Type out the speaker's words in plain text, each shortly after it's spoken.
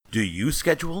Do you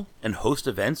schedule and host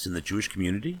events in the Jewish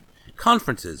community?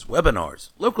 Conferences,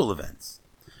 webinars, local events?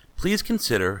 Please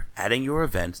consider adding your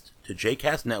events to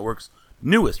JCast Network's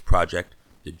newest project,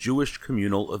 the Jewish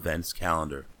Communal Events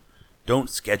Calendar. Don't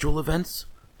schedule events,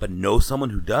 but know someone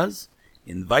who does?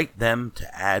 Invite them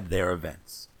to add their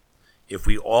events. If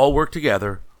we all work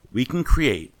together, we can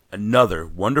create another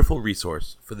wonderful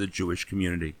resource for the Jewish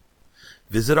community.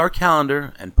 Visit our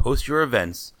calendar and post your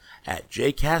events at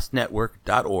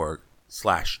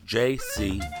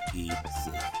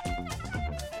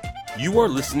jcastnetwork.org/JCEC. You are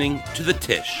listening to The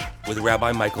Tish with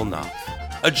Rabbi Michael Knopf,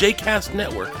 a JCast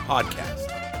Network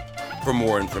podcast. For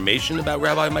more information about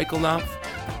Rabbi Michael Knopf,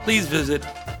 please visit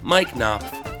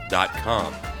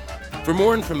mikeknopf.com. For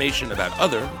more information about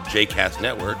other JCast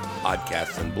Network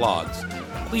podcasts and blogs,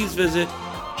 please visit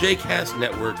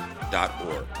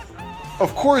jcastnetwork.org.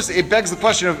 Of course, it begs the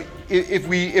question of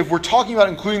if we're talking about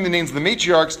including the names of the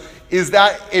matriarchs, is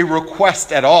that a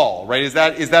request at all, right? Is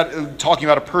that talking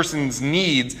about a person's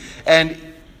needs? And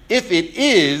if it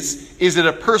is it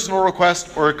a personal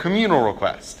request or a communal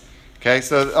request? Okay,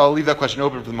 so I'll leave that question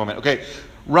open for the moment. Okay,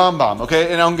 Rambam.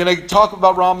 Okay, and I'm going to talk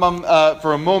about Rambam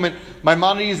for a moment.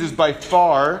 Maimonides is by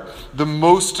far the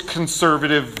most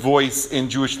conservative voice in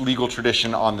Jewish legal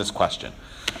tradition on this question.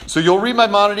 So you'll read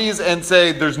Maimonides and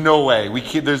say, there's no way we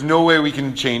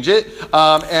can change it.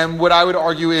 And what I would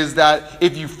argue is that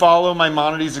if you follow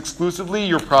Maimonides exclusively,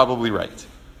 you're probably right.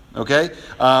 Okay?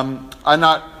 I'm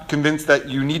not convinced that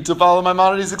you need to follow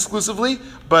Maimonides exclusively,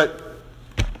 but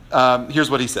here's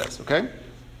what he says. Okay?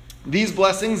 These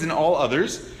blessings and all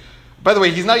others. By the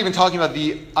way, he's not even talking about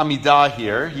the Amidah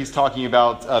here. He's talking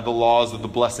about the laws of the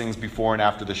blessings before and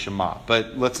after the Shema.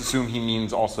 But let's assume he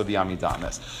means also the Amidah in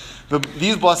this.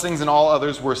 These blessings and all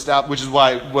others were established, which is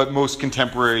what most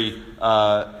contemporary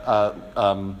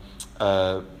poskim,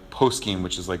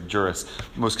 which is like juris,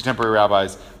 most contemporary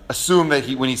rabbis assume that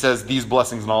when he says these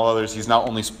blessings and all others, he's not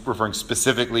only referring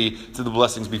specifically to the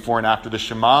blessings before and after the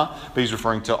Shema, but he's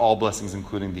referring to all blessings,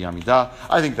 including the Amidah.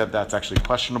 I think that's actually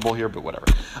questionable here, but whatever.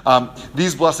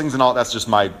 These blessings and all, that's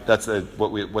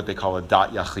what they call a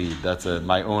dat yachid. That's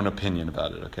my own opinion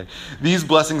about it, okay? These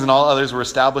blessings and all others were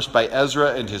established by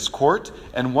Ezra and his court,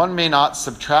 and one may not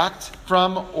subtract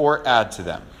from or add to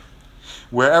them.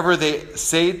 Wherever they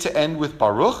say to end with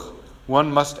Baruch,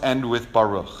 one must end with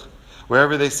Baruch.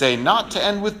 Wherever they say not to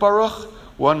end with Baruch,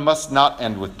 one must not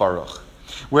end with Baruch.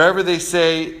 Wherever they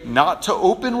say not to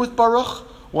open with Baruch,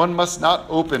 one must not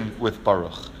open with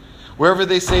Baruch. Wherever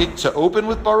they say to open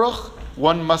with Baruch,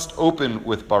 one must open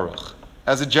with Baruch.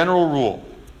 As a general rule,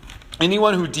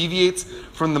 anyone who deviates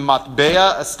from the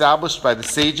matbeah established by the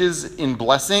sages in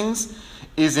blessings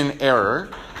is in error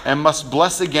and must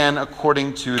bless again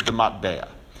according to the matbeah.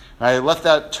 I left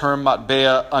that term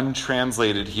matbeah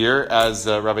untranslated here, as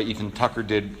Rabbi Ethan Tucker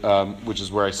did, which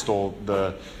is where I stole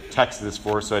the text of this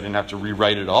for, so I didn't have to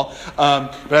rewrite it all.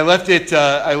 But I left it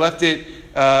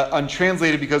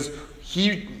untranslated because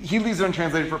he leaves it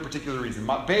untranslated for a particular reason.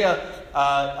 Matbeah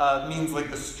means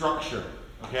like the structure,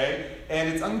 okay? And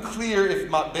it's unclear if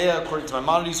matbeah, according to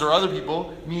Maimonides or other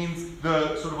people, means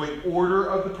the sort of like order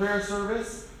of the prayer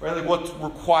service, right? Like what's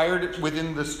required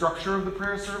within the structure of the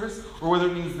prayer service, or whether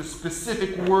it means the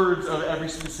specific words of every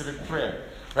specific prayer,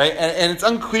 right? And it's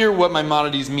unclear what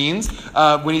Maimonides means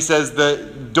when he says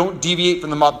don't deviate from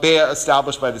the matbeah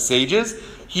established by the sages.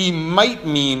 He might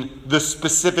mean the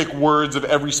specific words of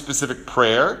every specific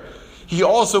prayer. He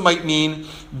also might mean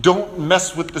don't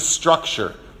mess with the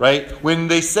structure, right? When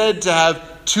they said to have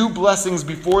 2 blessings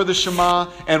before the Shema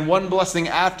and 1 blessing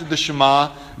after the Shema,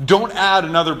 don't add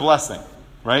another blessing.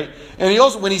 Right, and he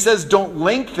also, when he says don't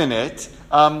lengthen it,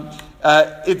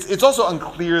 it's also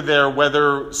unclear there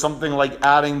whether something like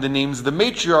adding the names of the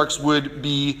matriarchs would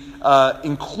be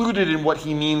included in what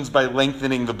he means by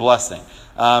lengthening the blessing,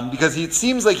 because it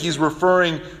seems like he's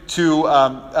referring to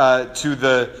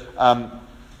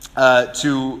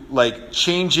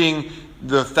changing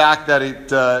the fact that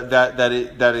it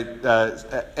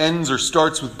ends or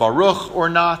starts with Baruch or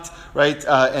not, right?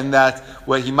 And that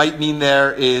what he might mean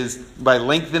there is by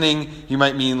lengthening, he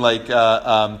might mean like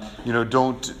don't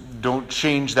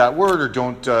change that word, or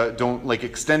don't like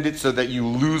extend it so that you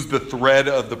lose the thread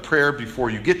of the prayer before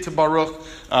you get to Baruch.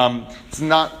 It's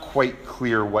not quite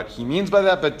clear what he means by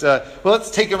that, but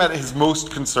let's take him at his most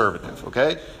conservative.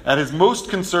 Okay, at his most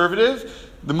conservative.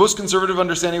 The most conservative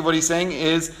understanding of what he's saying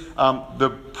is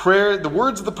the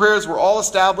words of the prayers were all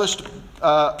established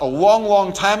a long,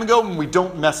 long time ago, and we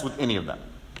don't mess with any of them.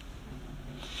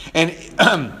 And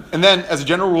then, as a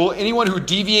general rule, anyone who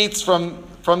deviates from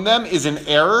them is in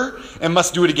error and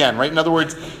must do it again, right? In other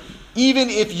words,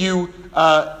 even if you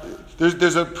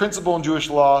there's a principle in Jewish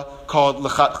law called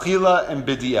lechatchila and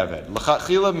b'di'evet.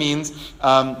 Lechatchila means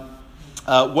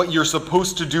what you're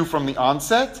supposed to do from the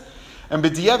onset, and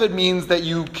b'di'evet means that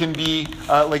you can be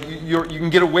you can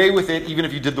get away with it even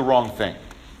if you did the wrong thing,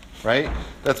 right?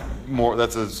 That's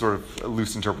a sort of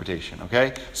loose interpretation.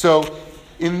 Okay, so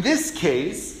in this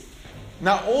case,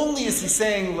 not only is he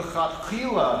saying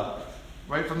lechatchila,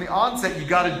 right, from the onset you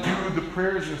got to do the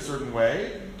prayers in a certain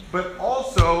way, but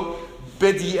also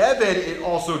b'di'evet it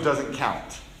also doesn't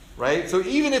count. Right? So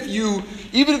even if you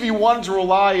wanted to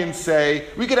rely and say,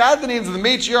 we could add the names of the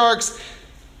matriarchs,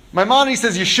 Maimonides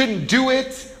says you shouldn't do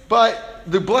it, but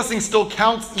the blessing still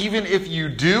counts even if you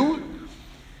do.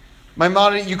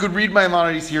 You could read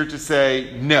Maimonides here to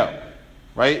say no.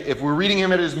 Right? If we're reading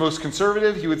him at his most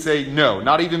conservative, he would say no,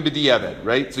 not even b'di'evet,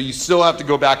 right? So you still have to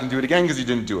go back and do it again because you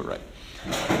didn't do it right.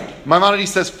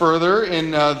 Maimonides says further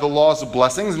in the laws of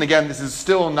blessings, and again, this is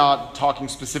still not talking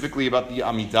specifically about the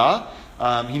Amidah.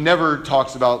 He never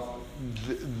talks about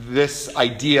this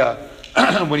idea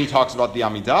when he talks about the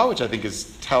Amidah, which I think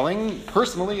is telling.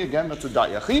 Personally, again, that's a dat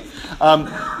yachid.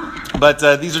 But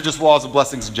these are just laws of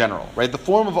blessings in general, right? The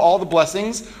form of all the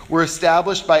blessings were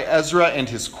established by Ezra and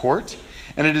his court,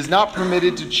 and it is not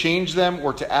permitted to change them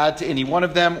or to add to any one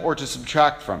of them or to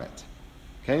subtract from it.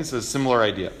 Okay, so a similar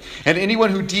idea. And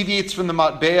anyone who deviates from the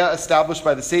matbeah established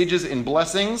by the sages in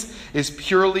blessings is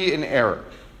purely in error.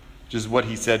 Which is what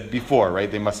he said before, right?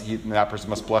 That person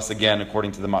must bless again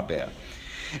according to the matbeah.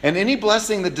 And any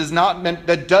blessing that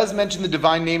does mention the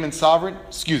divine name and sovereign,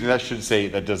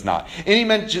 Any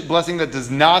blessing that does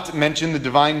not mention the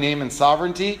divine name and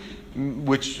sovereignty,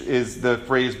 which is the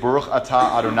phrase Baruch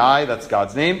Atah Adonai, that's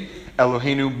God's name,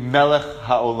 Eloheinu Melech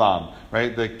HaOlam,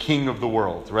 right? The king of the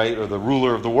world, right? Or the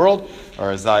ruler of the world.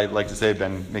 Or as I like to say,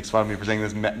 Ben makes fun of me for saying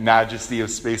this, majesty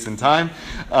of space and time,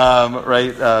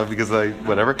 right? Because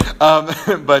whatever.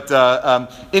 But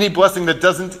any blessing that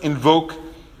doesn't invoke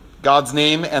God's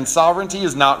name and sovereignty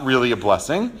is not really a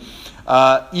blessing,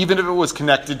 even if it was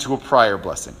connected to a prior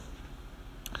blessing.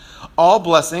 All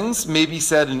blessings may be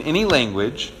said in any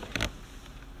language,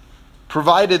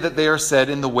 provided that they are said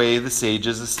in the way the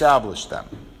sages established them.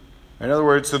 In other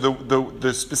words, so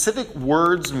the specific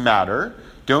words matter.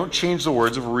 Don't change the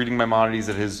words if we're reading Maimonides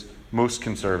at his most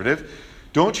conservative.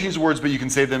 Don't change the words, but you can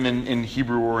say them in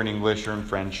Hebrew or in English or in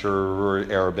French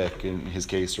or Arabic in his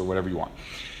case or whatever you want.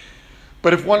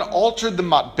 But if one altered the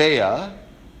matbeah,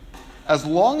 as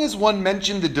long as one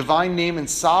mentioned the divine name and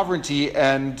sovereignty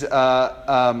and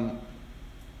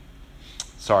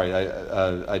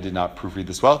I did not proofread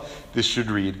this well. This should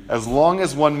read, as long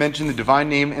as one mentioned the divine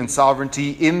name and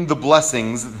sovereignty in the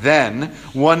blessings, then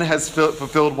one has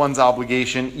fulfilled one's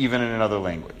obligation even in another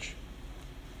language.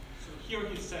 So here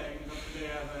he's saying that they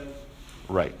have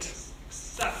a right.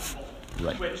 acceptable,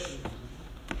 right. which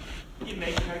in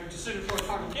making a decision for a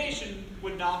congregation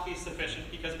would not be sufficient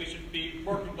because we should be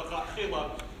working with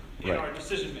Achila in right. our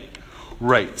decision making.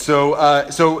 Right. So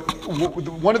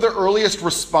one of the earliest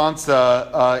response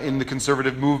in the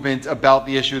conservative movement about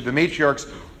the issue of the matriarchs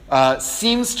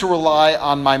seems to rely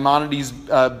on Maimonides'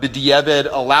 b'di'evet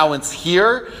allowance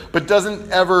here, but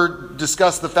doesn't ever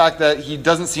discuss the fact that he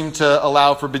doesn't seem to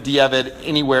allow for b'di'evet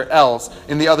anywhere else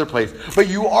in the other place. But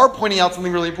you are pointing out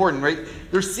something really important, right?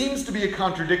 There seems to be a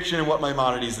contradiction in what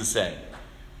Maimonides is saying.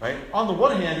 Right? On the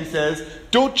one hand, he says,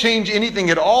 don't change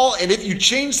anything at all, and if you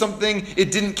change something,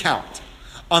 it didn't count.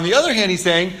 On the other hand, he's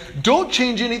saying, don't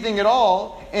change anything at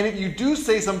all, and if you do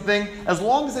say something, as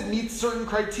long as it meets certain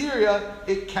criteria,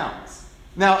 it counts.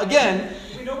 Now, again...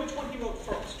 Do we know which one he wrote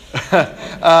first?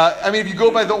 If you go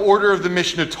by the order of the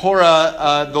Mishnah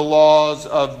Torah, the laws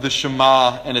of the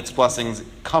Shema and its blessings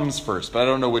comes first, but I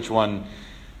don't know which one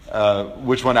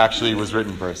actually was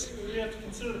written first. We have to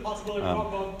consider the possibility of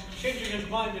Rambam changing his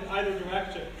mind in either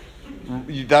direction.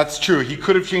 That's true. He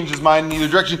could have changed his mind in either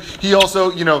direction. He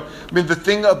also, the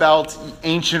thing about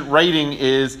ancient writing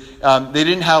is they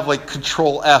didn't have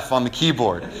Control F on the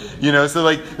keyboard,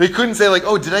 so they couldn't say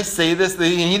oh, did I say this?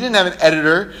 He didn't have an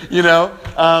editor,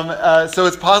 so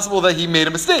it's possible that he made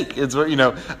a mistake. It's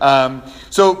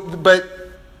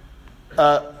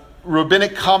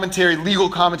rabbinic commentary, legal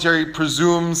commentary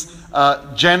presumes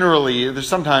generally, there's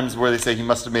sometimes where they say he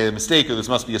must have made a mistake or this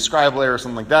must be a scribal error or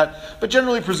something like that, but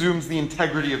generally presumes the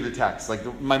integrity of the text.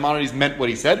 Maimonides meant what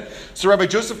he said. So Rabbi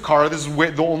Joseph Caro, this is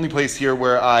the only place here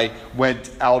where I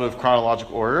went out of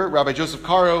chronological order. Rabbi Joseph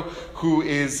Caro, who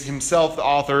is himself the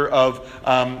author of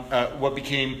what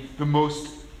became the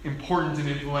most important and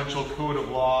influential code of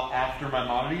law after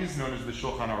Maimonides, known as the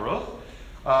Shulchan Aruch.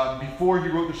 Before he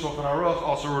wrote the Shulchan Aruch,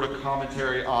 also wrote a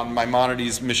commentary on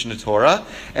Maimonides' Mishnah Torah.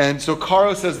 And so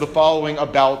Caro says the following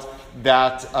about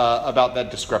that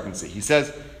discrepancy. He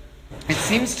says, "It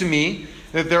seems to me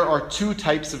that there are two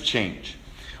types of change.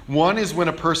 One is when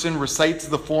a person recites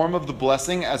the form of the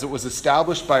blessing as it was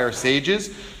established by our sages,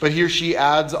 but he or she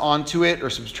adds onto it or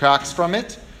subtracts from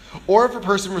it. Or if a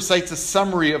person recites a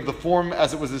summary of the form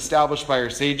as it was established by our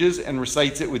sages and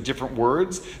recites it with different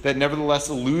words that nevertheless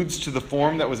alludes to the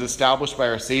form that was established by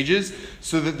our sages,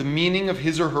 so that the meaning of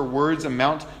his or her words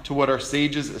amount to what our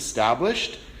sages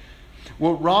established.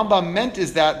 What Rambam meant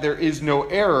is that there is no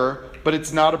error, but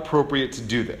it's not appropriate to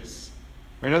do this."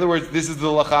 In other words, this is the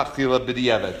lachatchila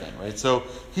b'diavad thing, right? So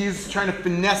he's trying to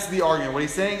finesse the argument. What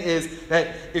he's saying is that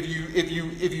if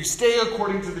you stay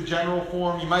according to the general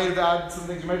form, you might have added some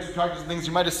things, you might have subtracted some things,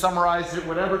 you might have summarized it,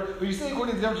 whatever. But you stay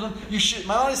according to the general form.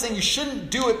 My mind is saying you shouldn't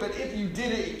do it, but if you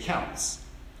did it, it counts,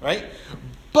 right?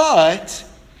 But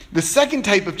the second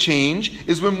type of change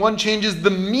is when one changes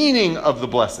the meaning of the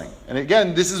blessing. And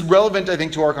again, this is relevant, I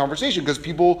think, to our conversation because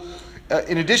people.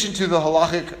 In addition to the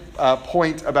halachic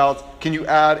point about can you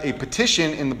add a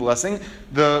petition in the blessing,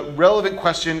 the relevant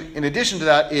question in addition to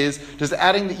that is, does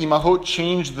adding the imahot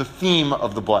change the theme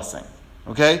of the blessing?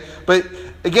 Okay? But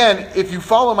again, if you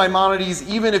follow Maimonides,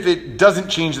 even if it doesn't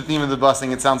change the theme of the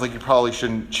blessing, it sounds like you probably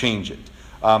shouldn't change it.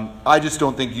 I just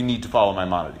don't think you need to follow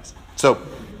Maimonides. So,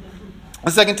 the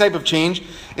second type of change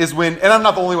is when, and I'm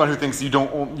not the only one who thinks you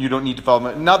don't need to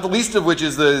follow, not the least of which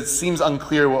is it seems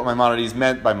unclear what Maimonides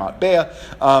meant by matbea,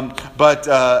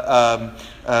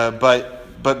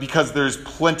 but because there's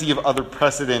plenty of other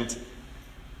precedent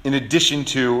in addition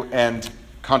to and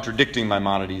contradicting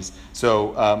Maimonides,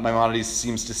 so Maimonides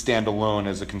seems to stand alone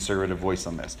as a conservative voice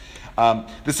on this.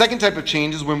 The second type of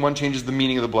change is when one changes the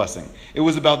meaning of the blessing. It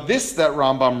was about this that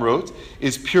Rambam wrote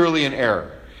is purely an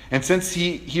error. And since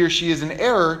he or she is in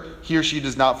error, he or she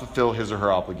does not fulfill his or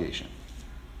her obligation.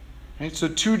 Right? So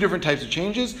two different types of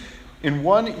changes. In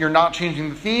one, you're not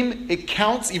changing the theme. It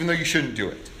counts even though you shouldn't do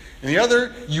it. In the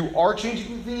other, you are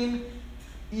changing the theme.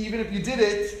 Even if you did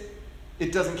it,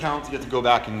 it doesn't count. You have to go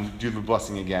back and do the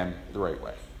blessing again the right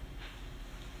way.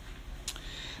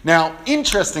 Now,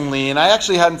 interestingly, and I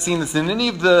actually hadn't seen this in any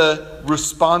of the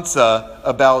responsa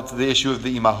about the issue of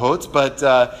the imahot, but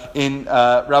in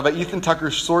Rabbi Ethan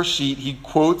Tucker's source sheet, he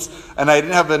quotes, and I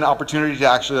didn't have an opportunity to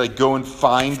actually go and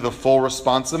find the full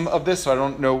responsum of this, so I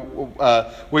don't know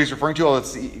what he's referring to.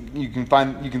 You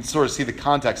can sort of see the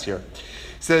context here.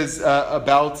 It says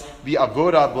about the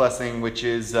avodah blessing, which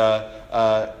is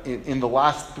in the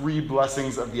last three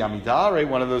blessings of the Amidah, right?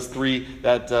 One of those three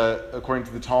that, according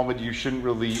to the Talmud, you shouldn't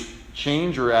really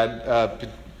change or add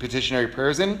petitionary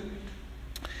prayers in.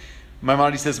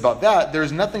 Maimonides says about that, there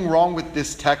is nothing wrong with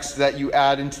this text that you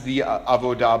add into the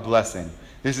avodah blessing.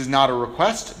 This is not a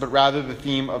request, but rather the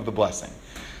theme of the blessing.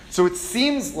 So it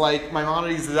seems like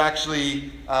Maimonides is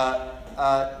actually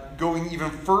going even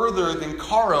further than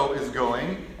Karo is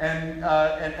going,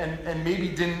 and maybe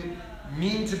didn't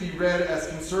mean to be read as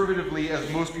conservatively as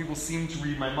most people seem to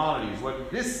read Maimonides. What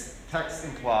this text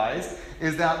implies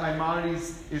is that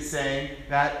Maimonides is saying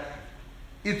that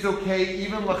it's okay,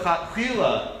 even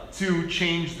l'chatchila, to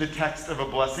change the text of a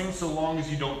blessing so long as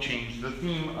you don't change the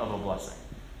theme of a blessing.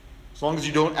 As long as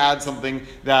you don't add something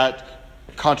that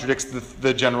contradicts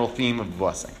the general theme of the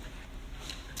blessing.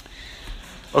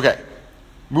 Okay.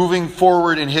 Moving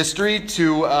forward in history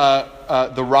to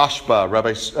the Rashba,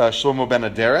 Rabbi Shlomo ben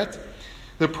Aderet.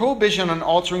 The prohibition on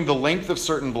altering the length of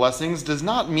certain blessings does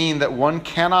not mean that one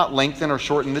cannot lengthen or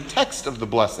shorten the text of the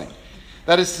blessing.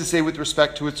 That is to say, with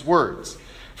respect to its words.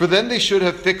 For then they should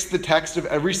have fixed the text of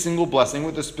every single blessing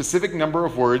with a specific number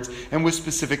of words and with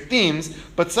specific themes,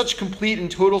 but such complete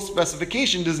and total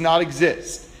specification does not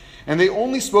exist. And they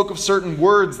only spoke of certain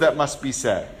words that must be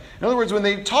said. In other words, when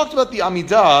they talked about the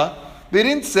Amidah, they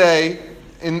didn't say,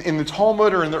 in the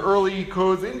Talmud or in the early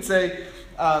codes, they didn't say,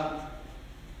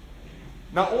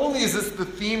 not only is this the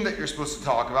theme that you're supposed to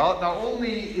talk about, not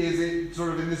only is it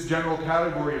sort of in this general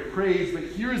category of praise, but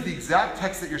here's the exact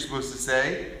text that you're supposed to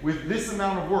say with this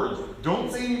amount of words.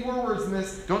 Don't say any more words than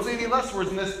this, don't say any less words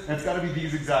than this, and it's got to be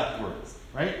these exact words.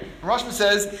 Right? Rashba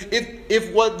says,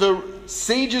 if what the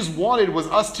sages wanted was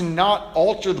us to not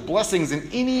alter the blessings in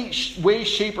any way,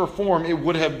 shape, or form, it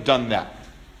would have done that.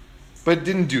 But it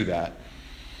didn't do that.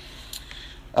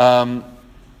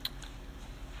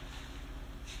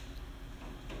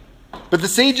 But the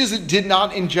sages did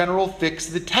not in general fix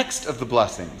the text of the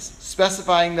blessings,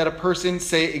 specifying that a person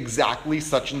say exactly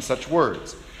such and such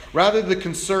words. Rather, the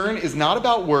concern is not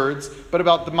about words, but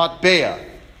about the matbea,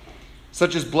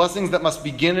 such as blessings that must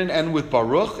begin and end with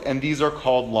Baruch, and these are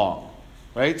called long.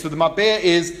 right? So the matbea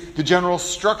is the general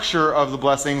structure of the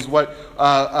blessings,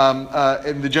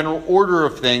 and the general order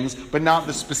of things, but not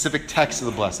the specific text of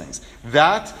the blessings.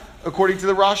 That, according to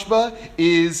the Rashba,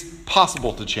 is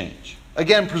possible to change.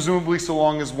 Again, presumably so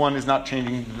long as one is not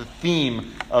changing the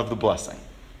theme of the blessing.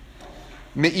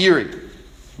 Me'iri,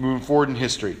 moving forward in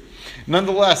history.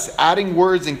 Nonetheless, adding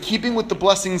words in keeping with the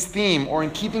blessing's theme or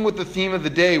in keeping with the theme of the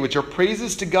day, which are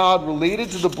praises to God related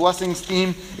to the blessing's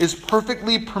theme, is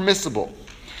perfectly permissible.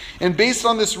 And based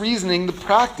on this reasoning, the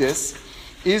practice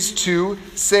is to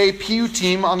say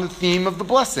piyutim on the theme of the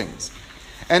blessings.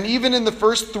 And even in the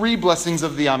first 3 blessings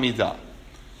of the Amidah.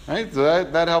 Right? So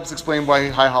that helps explain why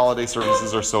high holiday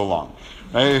services are so long.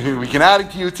 Right? We can add a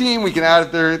piyutim, we can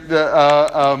add it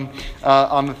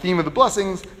on the theme of the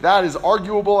blessings. That is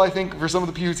arguable, I think, for some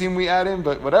of the piyutim we add in,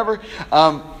 but whatever.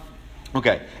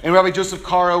 Okay. And Rabbi Joseph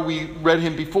Karo, we read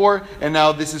him before, and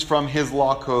now this is from his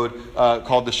law code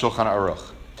called the Shulchan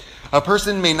Aruch. A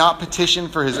person may not petition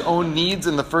for his own needs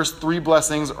in the first 3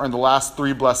 blessings or in the last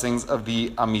 3 blessings of the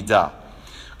Amidah.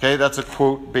 Okay, that's a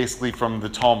quote basically from the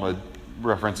Talmud,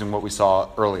 referencing what we saw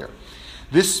earlier.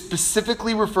 This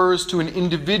specifically refers to an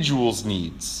individual's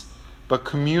needs, but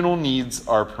communal needs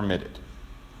are permitted.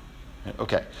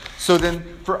 Okay, so then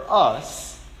for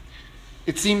us,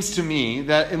 it seems to me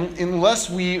that unless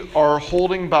we are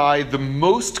holding by the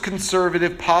most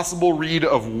conservative possible read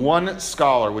of one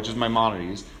scholar, which is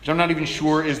Maimonides, which I'm not even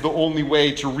sure is the only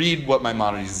way to read what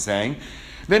Maimonides is saying,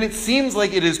 then it seems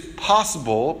like it is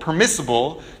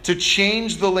permissible, to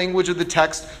change the language of the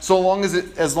text as long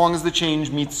as the change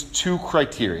meets 2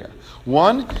 criteria.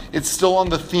 One, it's still on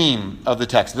the theme of the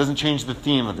text. It doesn't change the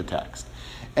theme of the text,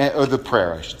 or the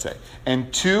prayer, I should say.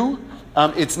 And 2,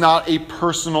 it's not a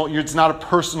personal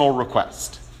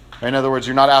request. Right? In other words,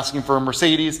 you're not asking for a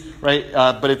Mercedes, right?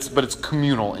 But it's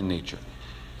communal in nature.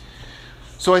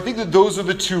 So I think that those are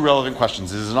the 2 relevant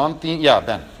questions. Is it on theme? Yeah,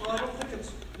 Ben. Well, I don't think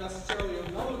it's necessarily a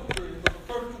relevant theory, but the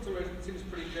third consideration seems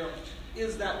pretty clear,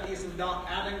 is that he's not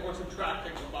adding or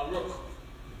subtracting a baruch.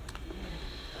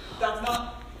 That's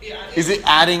not... Yeah, is it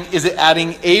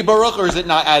adding a baruch, or is it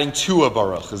not adding to a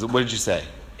baruch? What did you say?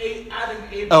 Adding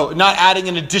a Oh, not adding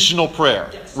an additional prayer.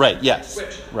 Yes. Right, yes.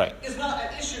 Which right. is not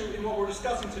an issue in what we're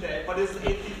discussing today, but is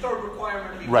the third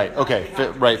requirement. Right, okay,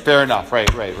 fair enough. Right.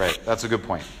 That's a good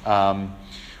point.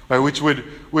 Right, which would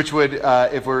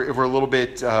if we're a little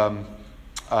bit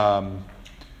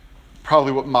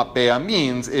probably what matbea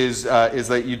means is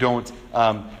that you don't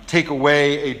take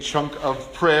away a chunk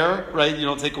of prayer, right? You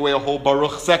don't take away a whole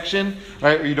baruch section,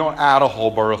 right? Or you don't add a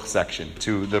whole baruch section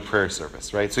to the prayer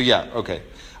service, right? So yeah, okay.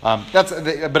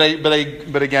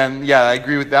 But again, yeah, I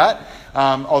agree with that.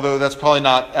 Although that's probably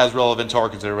not as relevant to our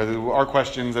consideration. Our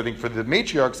questions, I think, for the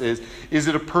matriarchs is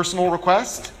it a personal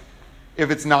request?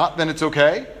 If it's not, then it's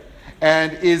okay.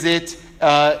 And is it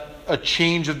a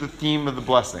change of the theme of the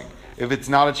blessing? If it's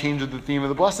not a change of the theme of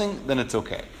the blessing, then it's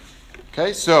okay.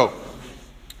 Okay, so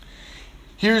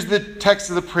here's the text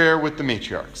of the prayer with the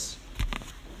matriarchs.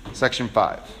 Section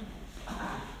 5.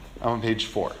 I'm on page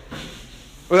 4.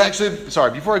 Well, actually,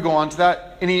 sorry, before I go on to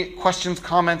that, any questions,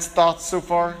 comments, thoughts so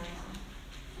far?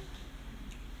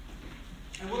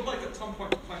 I would like at some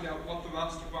point to find out what the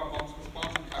rest of our mom's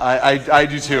response is. I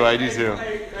do too. I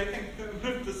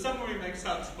think the summary makes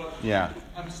sense, but yeah.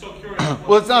 I'm still curious.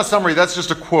 Well, it's not a summary. That's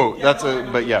just a quote. Yeah, that's no,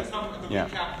 but yeah,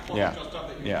 yeah.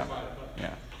 Yeah.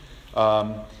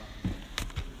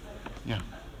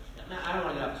 I don't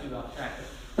want to get up too off track,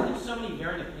 but there's so many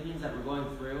varying opinions that we're going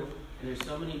through, and there's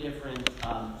so many different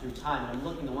through time. And I'm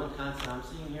looking, the one constant I'm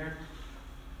seeing here,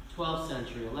 12th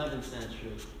century, 11th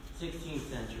century, 16th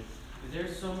century.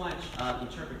 There's so much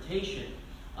interpretation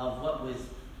of what was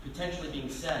potentially being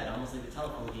said, almost like the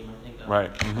telephone game, I think of.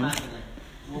 Right. Constantly.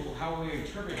 Well, how are we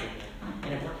interpreting it?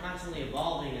 And if we're constantly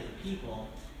evolving as a people,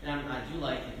 and I do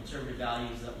like the conservative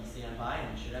values that we stand by,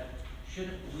 and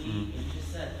shouldn't we, you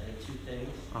just said the 2 things.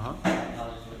 Uh-huh.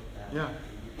 Apologies with that. Yeah.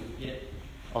 You get it?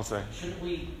 I'll say. Shouldn't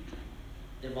we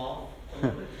evolve a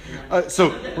little bit? I'm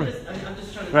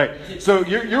just trying to. Right. So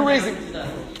you're raising a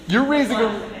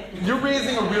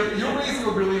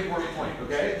really important point.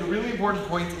 Okay. The really important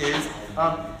point is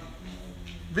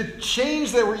the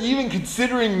change that we're even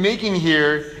considering making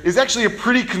here is actually a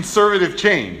pretty conservative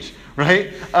change,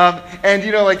 right? And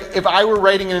like if I were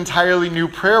writing an entirely new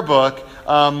prayer book,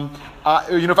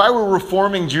 if I were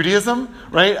reforming Judaism,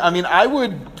 right? I mean, I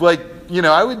would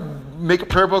I would make a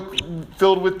prayer book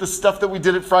filled with the stuff that we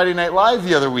did at Friday Night Live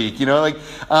the other week, and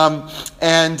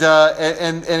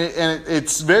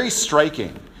it's very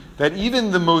striking that even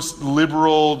the most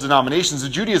liberal denominations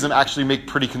of Judaism actually make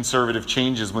pretty conservative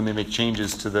changes when they make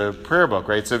changes to the prayer book,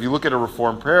 right? So if you look at a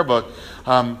Reformed prayer book,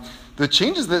 the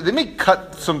changes that they may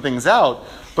cut some things out,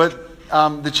 but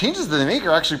the changes that they make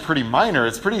are actually pretty minor.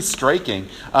 It's pretty striking.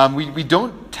 We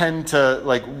don't tend to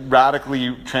like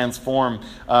radically transform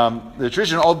the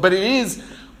tradition, but it is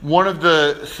one of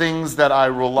the things that I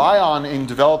rely on in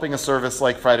developing a service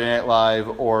like Friday Night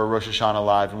Live or Rosh Hashanah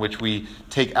Live, in which we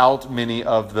take out many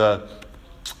of the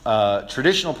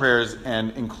traditional prayers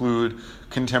and include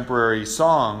contemporary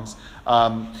songs.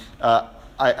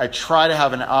 I try to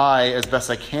have an eye, as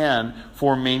best I can,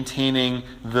 for maintaining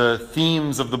the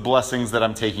themes of the blessings that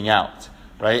I'm taking out,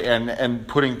 right? And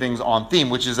putting things on theme,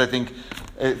 which is, I think,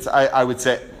 I would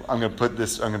say, I'm going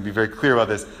to be very clear about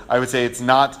this. I would say it's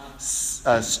not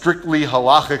strictly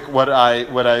halachic what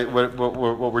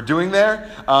we're doing there,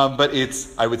 but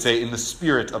it's, I would say, in the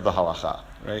spirit of the halacha,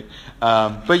 right?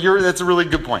 But that's a really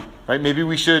good point, right? Maybe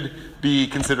we should be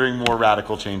considering more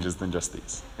radical changes than just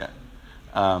these. Yeah.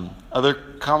 Other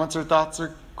comments or thoughts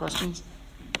or questions?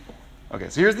 Okay,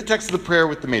 so here's the text of the prayer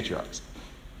with the matriarchs.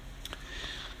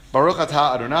 Baruch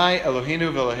atah Adonai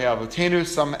Eloheinu v'Elohei avotenu.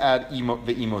 Some add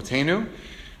ve'imotenu.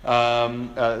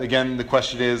 Again, the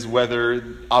question is whether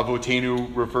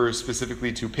avotenu refers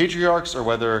specifically to patriarchs or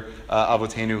whether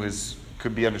avotenu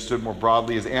could be understood more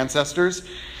broadly as ancestors.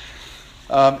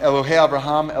 Elohei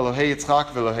Abraham, Elohei Yitzchak,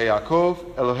 v'Elohei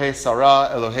Yaakov, Elohei Sarah,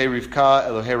 Elohei Rivka,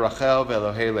 Elohei Rachel,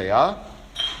 v'Elohei Leah.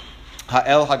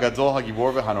 Ha'el Hagadol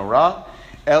Hagibor v'Hanora,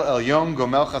 El Elyon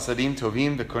Gomel Chasadim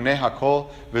Tovim v'Koneh Hakol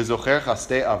v'Zocher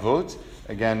Chastei Avot.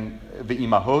 Again, the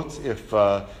imahot,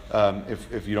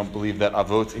 if you don't believe that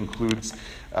avot includes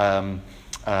the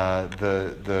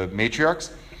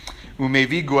matriarchs.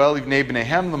 Umevi Goel Ivnei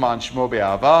Bneihem L'man Shmo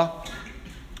Be'ava,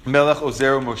 Melech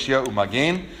Ozer U'Moshia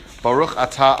U'Magen, Baruch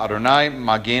Atah Adonai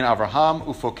Magen Avraham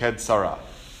Ufoked Sarah.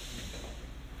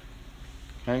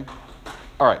 Okay,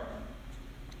 all right.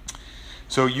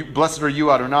 So, blessed are you,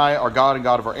 Adonai, our God and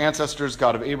God of our ancestors,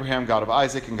 God of Abraham, God of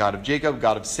Isaac, and God of Jacob,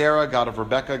 God of Sarah, God of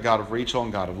Rebekah, God of Rachel,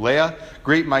 and God of Leah,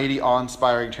 great, mighty,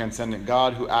 awe-inspiring, transcendent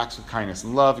God, who acts with kindness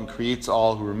and love and creates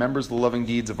all, who remembers the loving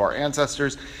deeds of our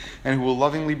ancestors, and who will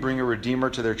lovingly bring a Redeemer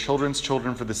to their children's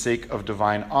children for the sake of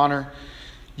divine honor.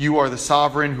 You are the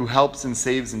sovereign who helps and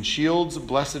saves and shields.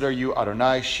 Blessed are you,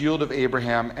 Adonai, shield of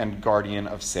Abraham and guardian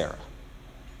of Sarah.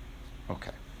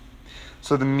 Okay.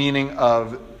 So the meaning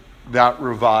of that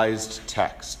revised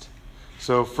text.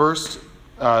 So first,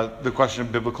 the question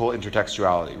of biblical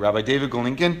intertextuality. Rabbi David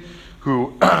Golinkin,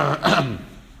 who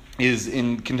is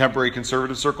in contemporary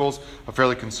conservative circles a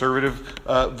fairly conservative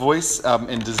voice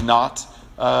and does not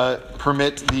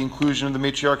permit the inclusion of the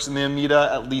matriarchs in the Amida,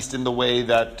 at least in the way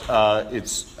that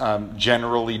it's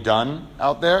generally done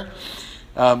out there.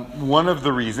 One of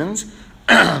the reasons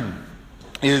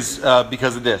is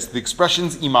because of this. The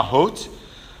expressions imahot,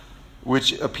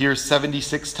 which appears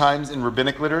 76 times in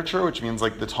rabbinic literature, which means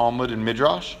like the Talmud and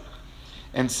Midrash,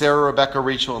 and Sarah, Rebekah,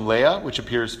 Rachel, and Leah, which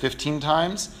appears 15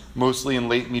 times, mostly in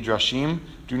late Midrashim,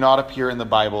 do not appear in the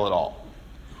Bible at all.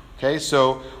 Okay,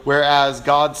 so whereas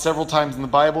God several times in the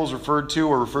Bible is referred to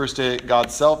or refers to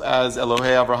God's self as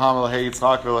Elohei Abraham, Elohei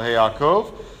Yitzchak, Elohei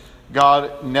Yaakov,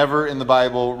 God never in the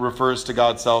Bible refers to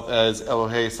God's self as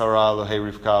Elohei Sarah, Elohei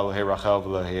Rivka, Elohei Rachel,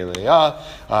 Elohei Leah.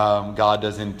 God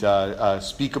doesn't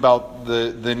speak about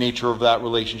the nature of that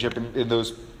relationship in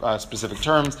those specific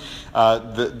terms.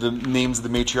 The names of the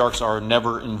matriarchs are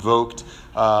never invoked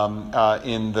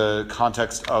in the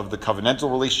context of the covenantal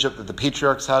relationship that the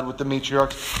patriarchs had with the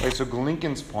matriarchs. Okay, so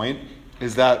Golinkin's point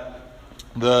is that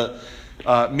the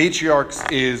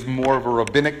matriarchs is more of a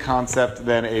rabbinic concept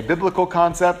than a biblical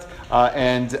concept,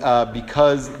 and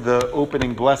because the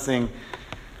opening blessing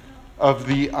of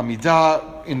the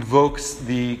Amidah invokes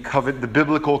the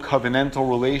biblical covenantal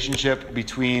relationship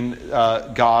between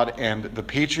God and the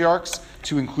patriarchs,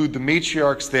 to include the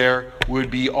matriarchs there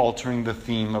would be altering the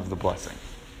theme of the blessing.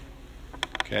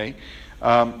 Okay?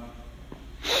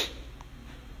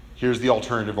 Here's the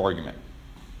alternative argument.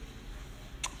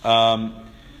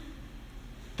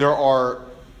 There are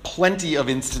plenty of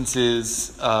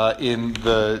instances in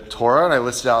the Torah, and I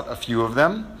listed out a few of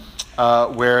them,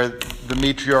 where the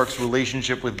matriarch's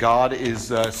relationship with God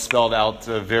is spelled out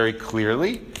very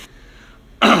clearly.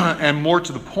 And more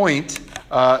to the point,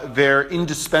 their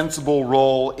indispensable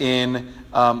role in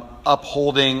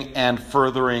upholding and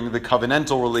furthering the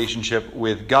covenantal relationship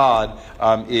with God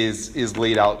is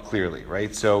laid out clearly,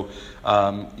 right? So,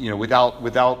 without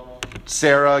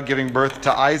Sarah giving birth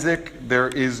to Isaac, there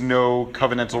is no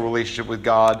covenantal relationship with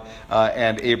God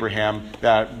and Abraham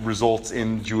that results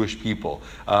in Jewish people.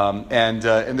 And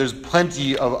there's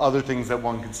plenty of other things that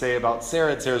one could say about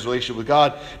Sarah and Sarah's relationship with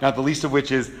God, not the least of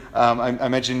which is, I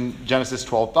mentioned Genesis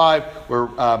 12:5, where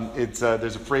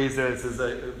there's a phrase there that says,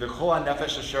 "V'chol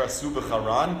ha'nefesh asher asu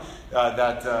b'Charan,"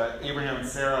 that Abraham and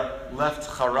Sarah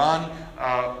left Haran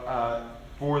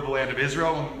for the land of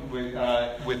Israel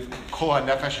with Kol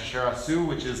HaNefesh Asher Asu,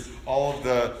 which is all of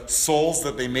the souls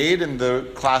that they made. And the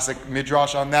classic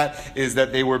midrash on that is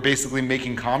that they were basically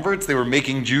making converts. They were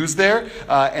making Jews there,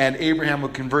 and Abraham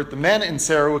would convert the men and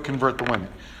Sarah would convert the women.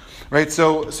 Right,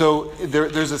 so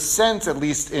there's a sense, at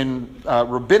least in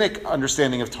rabbinic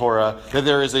understanding of Torah, that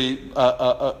there is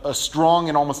a strong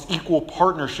and almost equal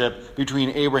partnership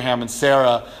between Abraham and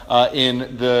Sarah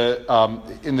in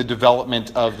the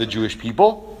development of the Jewish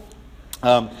people,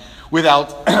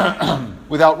 without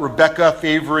Rebekah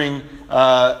favoring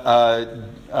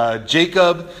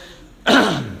Jacob.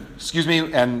 Excuse me,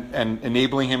 and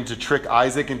enabling him to trick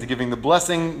Isaac into giving the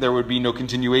blessing, there would be no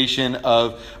continuation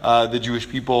of the Jewish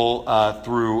people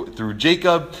through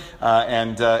Jacob,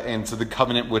 and so the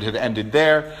covenant would have ended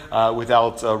there.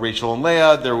 Without Rachel and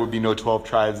Leah, there would be no 12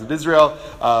 tribes of Israel.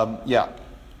 Yeah.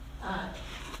 I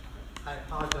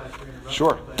apologize for interrupting.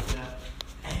 Sure. But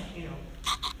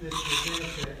this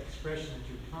rabbinic expression that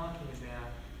you're talking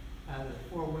about, the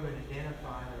four women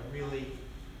identified are really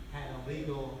had a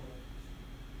legal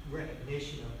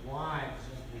recognition of wives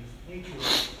of these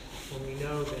patriarchs, when we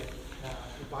know that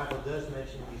the Bible does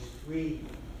mention these three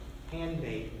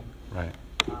handmaidens. Right.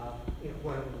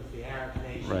 One of them was the Arab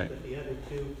nation, Right. but the other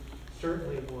two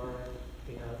certainly were,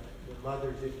 the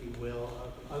mothers, if you will,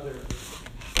 of other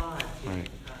tribes. Right.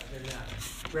 They're not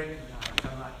recognized.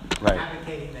 I'm not Right.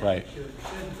 advocating that Right. they should or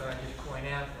shouldn't, but I just point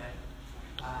out that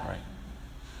Right.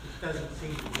 it doesn't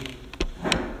seem to be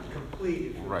complete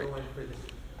if we're Right. going for this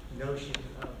notion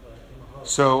of imahot.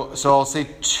 So I'll say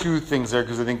two things there,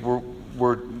 because I think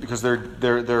we're because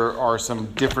there are some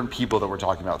different people that we're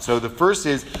talking about. So the first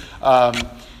is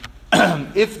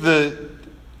if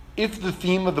the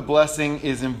theme of the blessing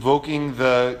is invoking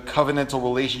the covenantal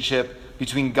relationship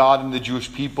between God and the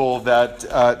Jewish people that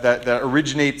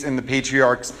originates in the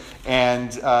patriarchs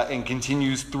and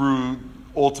continues through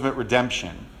ultimate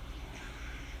redemption,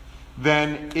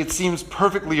 then it seems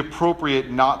perfectly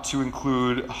appropriate not to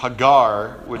include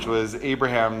Hagar, which was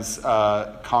Abraham's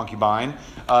concubine,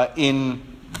 in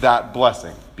that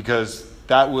blessing, because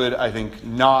that would, I think,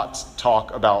 not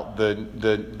talk about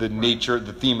the nature,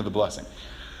 the theme of the blessing.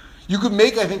 You could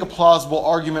make, I think, a plausible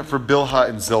argument for Bilhah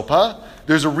and Zilpah.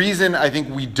 There's a reason I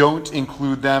think we don't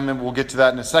include them, and we'll get to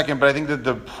that in a second, but I think that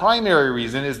the primary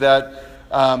reason is that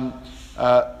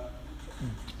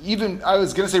even, I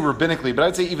was going to say rabbinically, but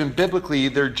I'd say even biblically,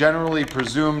 they're generally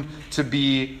presumed to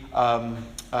be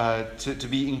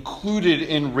included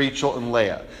in Rachel and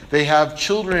Leah. They have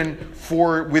children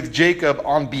with Jacob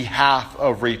on behalf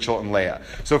of Rachel and Leah.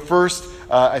 So first,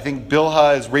 I think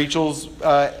Bilhah is Rachel's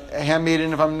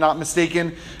handmaiden, if I'm not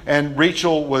mistaken, and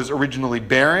Rachel was originally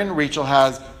barren. Rachel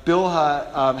has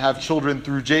Bilhah have children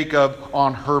through Jacob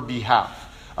on her behalf,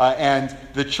 and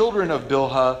the children of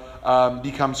Bilhah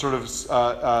become sort of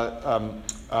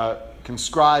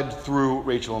conscribed through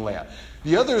Rachel and Leah.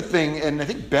 The other thing, and I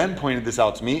think Ben pointed this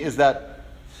out to me, is that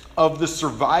of the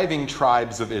surviving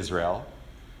tribes of Israel,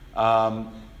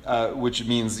 which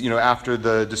means, after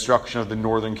the destruction of the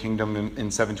northern kingdom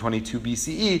in 722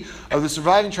 BCE, of the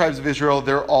surviving tribes of Israel,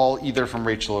 they're all either from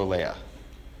Rachel or Leah.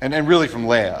 And really from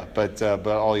Leah, but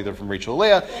all either from Rachel or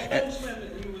Leah. Well,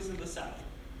 Benjamin, he was in the south.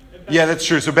 Yeah, that's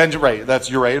true. So Benjamin, right?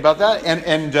 You're right about that.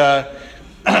 And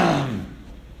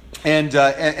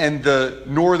the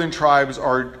northern tribes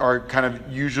are kind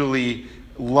of usually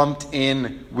lumped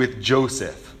in with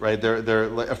Joseph, right?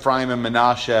 They're Ephraim and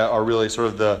Manasseh are really sort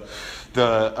of the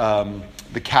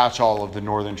catch-all of the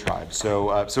northern tribes.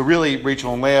 So really,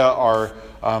 Rachel and Leah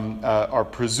are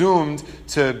presumed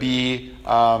to be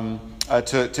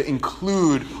to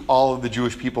include all of the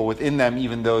Jewish people within them,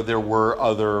 even though there were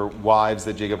other wives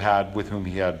that Jacob had with whom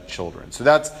he had children. So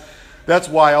that's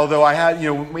why, although I had,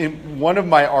 in one of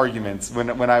my arguments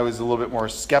when I was a little bit more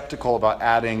skeptical about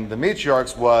adding the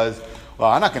matriarchs was, well,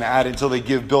 I'm not going to add it until they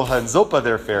give Bilhah and Zilpah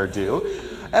their fair due.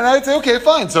 And I'd say, okay,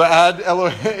 fine. So add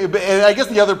Elohim. And I guess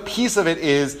the other piece of it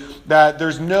is that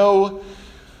there's no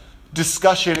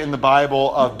discussion in the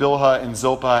Bible of Bilhah and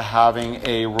Zilpah having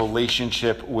a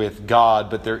relationship with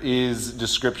God, but there is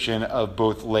description of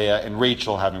both Leah and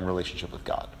Rachel having a relationship with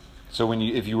God. So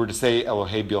if you were to say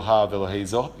Elohei Bilhah, Elohei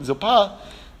Zilpah,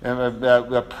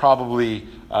 that probably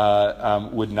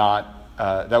would not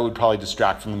that would probably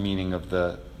distract from the meaning of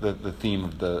the theme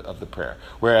of the prayer.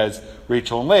 Whereas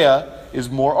Rachel and Leah is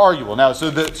more arguable. Now, so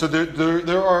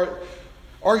there are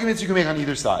arguments you can make on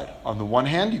either side. On the one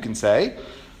hand, you can say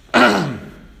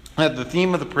that the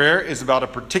theme of the prayer is about a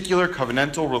particular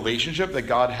covenantal relationship that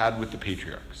God had with the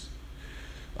patriarchs.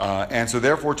 And so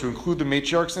therefore, to include the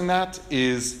matriarchs in that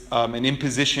is an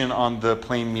imposition on the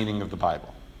plain meaning of the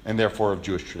Bible, and therefore of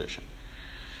Jewish tradition.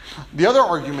 The other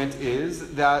argument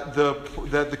is that the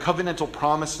covenantal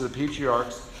promise to the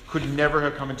patriarchs could never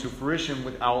have come into fruition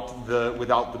without the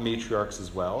matriarchs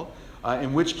as well.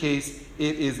 In which case,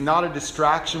 it is not a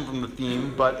distraction from the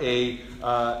theme, but I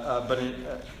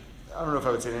don't know if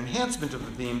I would say an enhancement of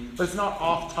the theme, but it's not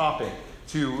off topic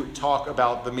to talk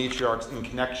about the matriarchs in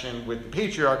connection with the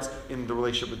patriarchs in the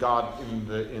relationship with God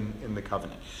in the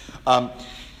covenant.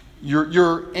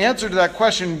 Your answer to that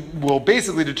question will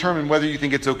basically determine whether you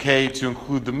think it's okay to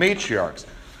include the matriarchs.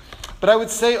 But I would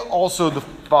say also the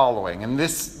following, and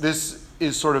this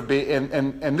is sort of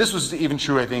and this was even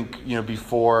true, I think,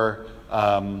 before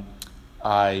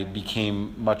I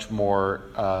became much more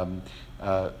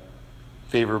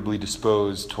favorably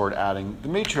disposed toward adding the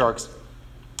matriarchs.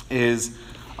 Is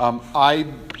I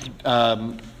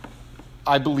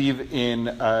believe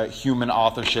in human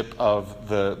authorship of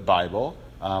the Bible.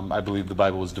 I believe the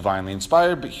Bible was divinely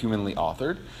inspired but humanly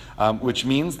authored, which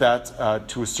means that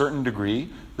to a certain degree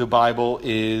the Bible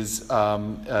is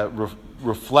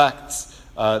reflects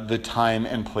the time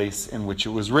and place in which it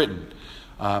was written.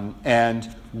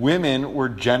 And women were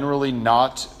generally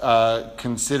not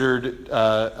considered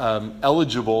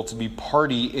eligible to be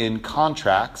party in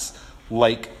contracts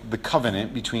like the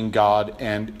covenant between God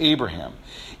and Abraham.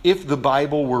 If the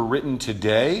Bible were written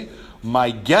today,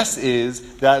 my guess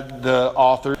is that the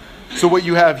author... So what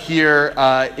you have here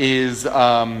is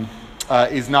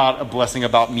not a blessing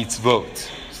about mitzvot.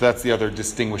 So that's the other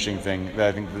distinguishing thing that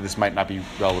I think that this might not be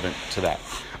relevant to that.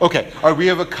 Okay, all right, we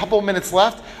have a couple minutes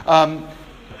left.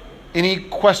 Any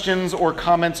questions or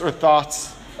comments or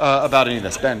thoughts about any of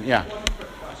this? Ben, yeah. One quick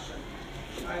question.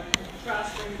 I'm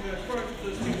contrasting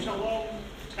the Sim Shalom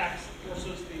text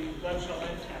versus the Lev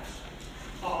Shalem text.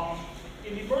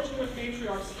 In the version with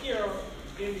matriarchs here,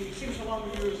 in the Sim Shalom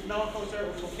we use Melchizedek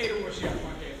with Tokeda Moshiach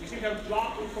Market. We seem to have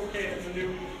dropped with Tokeda in the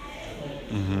new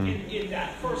in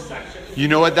that first section. You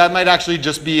know what? That might actually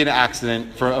just be an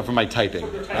accident for my typing.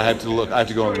 I have to look. I have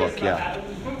to go and look. Yeah.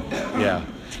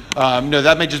 Yeah. No,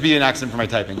 that may just be an accident for my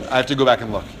typing. I have to go back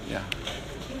and look. Yeah.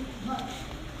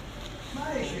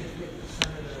 My issue is with the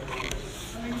seminary.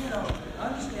 I mean, I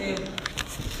understand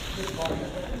this part,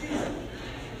 but these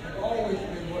have always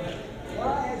been what.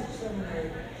 Why has the seminary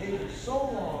taken so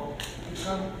long to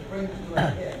come to bring this to a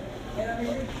head? And I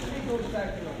mean, it goes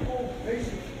back to the whole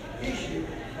basic issue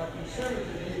of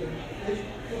conservatism. It's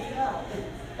now,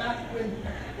 back when,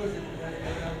 was it,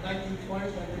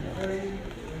 1920s, 1930s,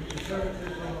 when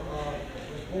conservatism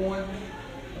was born?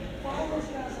 Why those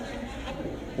guys are so trouble?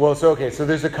 Well, so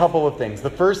there's a couple of things. The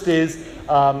first is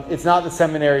it's not the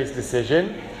seminary's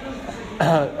decision.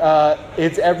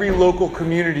 It's every local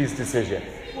community's decision.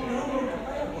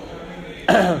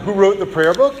 Who wrote the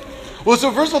prayer book? Well,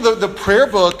 so first of all, the prayer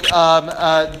book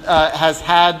has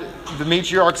had the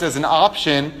matriarchs as an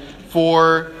option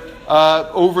for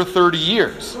over 30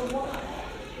 years.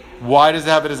 Why does it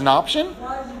have it as an option?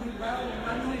 Why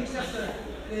do we accept the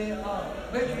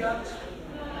patriarchs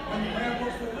when the prayer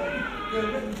books were written? They were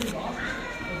written to us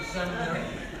of the seminary.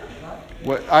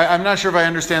 What, I'm not sure if I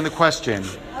understand the question.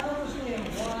 I don't understand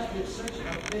why it's such a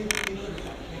big issue in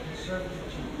conservative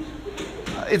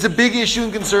Judaism. It's a big issue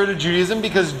in conservative Judaism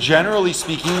because generally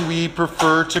speaking, we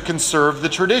prefer to conserve the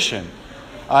tradition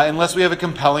unless we have a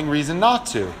compelling reason not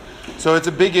to. So it's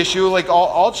a big issue. Like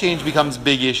all change becomes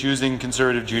big issues in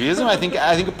conservative Judaism. I think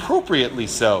appropriately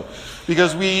so,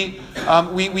 because we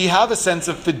have a sense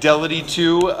of fidelity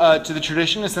to the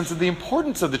tradition, a sense of the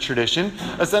importance of the tradition,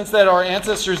 a sense that our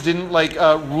ancestors didn't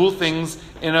rule things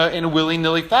in a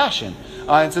willy-nilly fashion,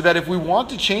 and so that if we want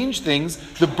to change things,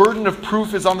 the burden of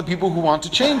proof is on the people who want to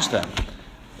change them.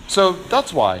 So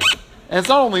that's why. And it's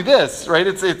not only this, right?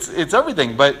 It's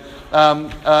everything. But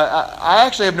I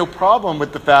actually have no problem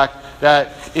with the fact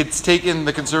that it's taken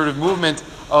the conservative movement.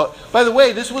 By the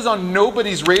way, this was on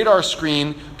nobody's radar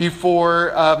screen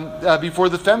before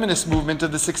the feminist movement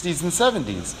of the 60s and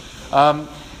 70s.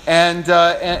 And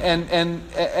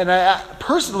I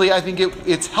personally, I think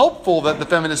it's helpful that the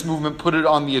feminist movement put it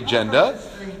on the agenda.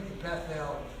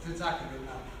 Bethel since I can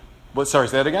remember. What? Sorry,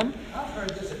 say that again. I've heard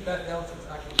this at Bethel since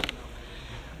I can remember.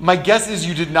 My guess is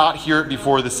you did not hear it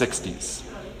before the 60s.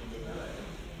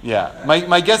 Yeah.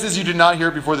 My guess is you did not hear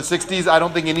it before the 60s. I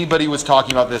don't think anybody was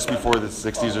talking about this before the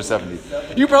 60s or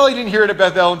 70s. You probably didn't hear it at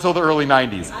Bethel until the early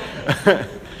 90s.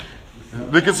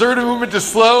 The conservative movement is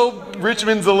slow.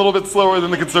 Richmond's a little bit slower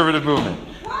than the conservative movement.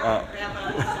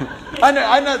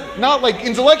 I'm not like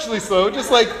intellectually slow, just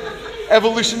like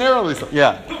evolutionarily slow.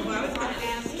 Yeah. Well, I was going to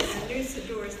ask, the new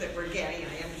Sidurs that we're getting,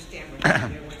 I understand we're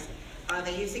getting new ones, are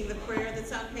they using the prayer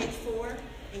that's on page 4,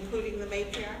 including the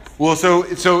matriarchs? Well,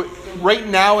 so right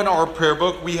now in our prayer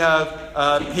book, we have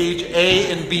page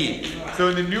A and B. So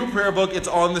in the new prayer book, it's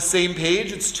on the same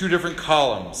page. It's two different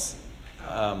columns.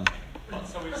 So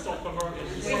we still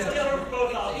preserve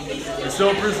both options. We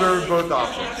still preserve both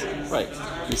options. Right.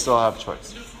 We still have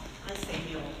choice.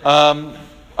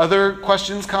 Other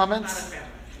questions, comments?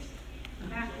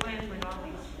 Back when all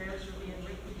these prayers were being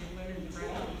written in women's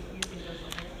using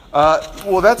those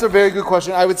Well, that's a very good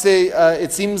question. I would say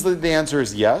it seems that the answer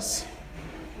is yes.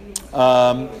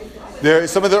 There,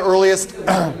 some of the earliest,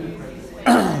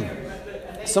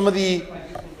 some of the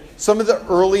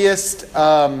earliest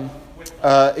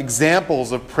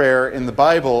examples of prayer in the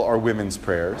Bible are women's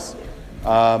prayers.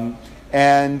 And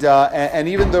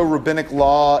even though rabbinic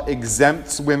law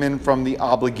exempts women from the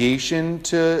obligation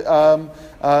to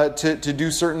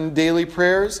do certain daily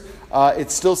prayers,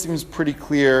 it still seems pretty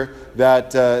clear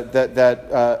that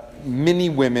many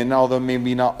women, although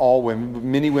maybe not all women, but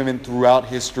many women throughout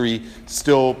history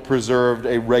still preserved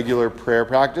a regular prayer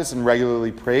practice and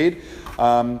regularly prayed.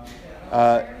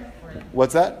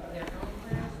 What's that?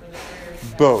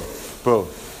 Both.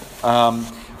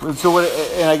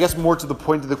 And I guess more to the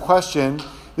point of the question,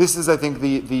 this is, I think,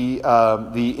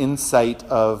 the insight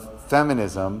of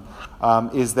feminism,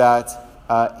 is that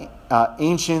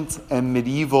ancient and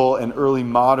medieval and early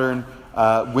modern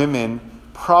women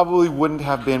probably wouldn't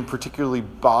have been particularly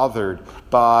bothered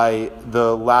by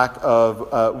the lack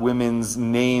of women's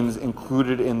names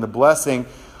included in the blessing,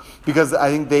 because I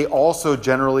think they also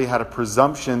generally had a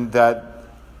presumption that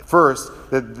first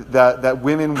that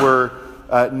women were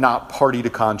not party to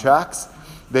contracts.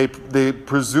 They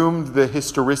presumed the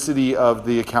historicity of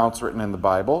the accounts written in the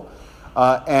Bible,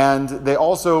 and they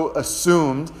also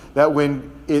assumed that when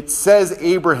it says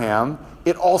Abraham,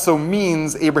 it also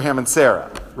means Abraham and Sarah,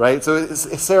 right? So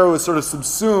Sarah was sort of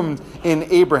subsumed in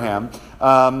Abraham,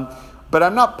 but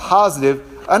I'm not positive.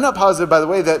 I'm not positive, by the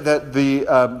way, that the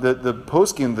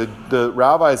poskim, the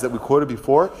rabbis that we quoted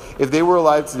before, if they were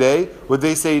alive today, would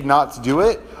they say not to do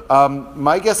it?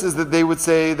 My guess is that they would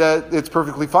say that it's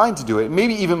perfectly fine to do it.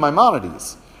 Maybe even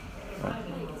Maimonides.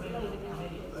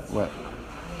 Right.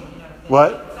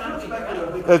 What?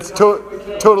 It's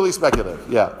totally speculative.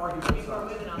 Yeah.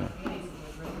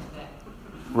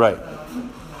 Right.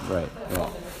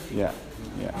 Yeah.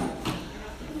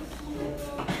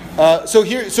 So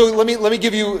let me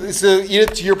give you. So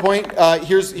Edith, to your point,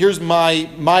 here's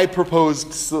my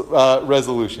proposed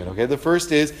resolution. Okay, the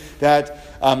first is that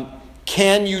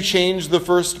can you change the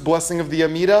first blessing of the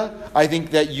Amida? I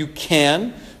think that you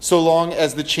can, so long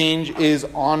as the change is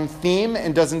on theme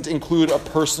and doesn't include a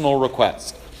personal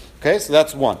request. Okay, so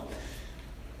that's one.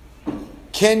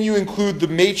 Can you include the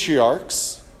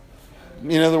matriarchs?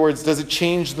 In other words, does it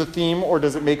change the theme or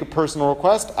does it make a personal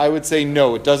request? I would say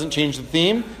no, it doesn't change the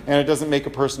theme and it doesn't make a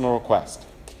personal request.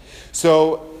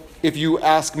 So if you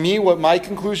ask me what my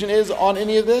conclusion is on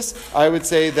any of this, I would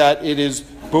say that it is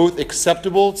both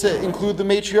acceptable to include the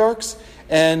matriarchs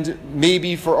and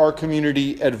maybe for our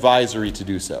community advisory to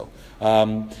do so.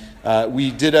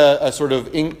 We did a sort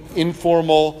of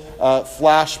informal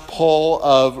flash poll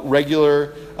of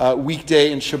regular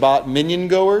weekday and Shabbat minyan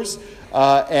goers,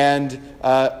 and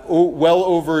well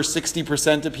over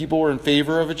 60% of people were in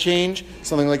favor of a change.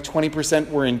 Something like 20%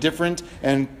 were indifferent,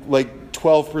 and like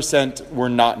 12% were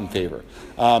not in favor.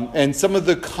 And some of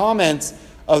the comments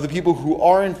of the people who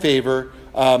are in favor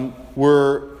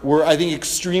were I think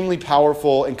extremely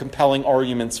powerful and compelling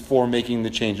arguments for making the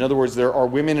change. In other words, there are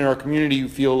women in our community who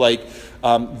feel like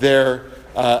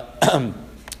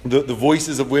the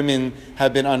voices of women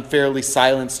have been unfairly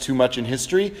silenced too much in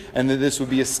history, and that this would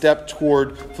be a step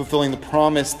toward fulfilling the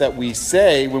promise that we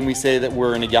say when we say that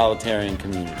we're an egalitarian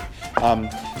community. So I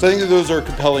think that those are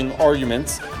compelling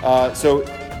arguments. So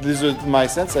these are my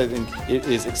sense. I think it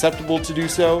is acceptable to do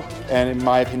so, and in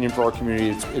my opinion, for our community,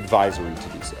 it's advisory to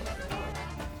do so.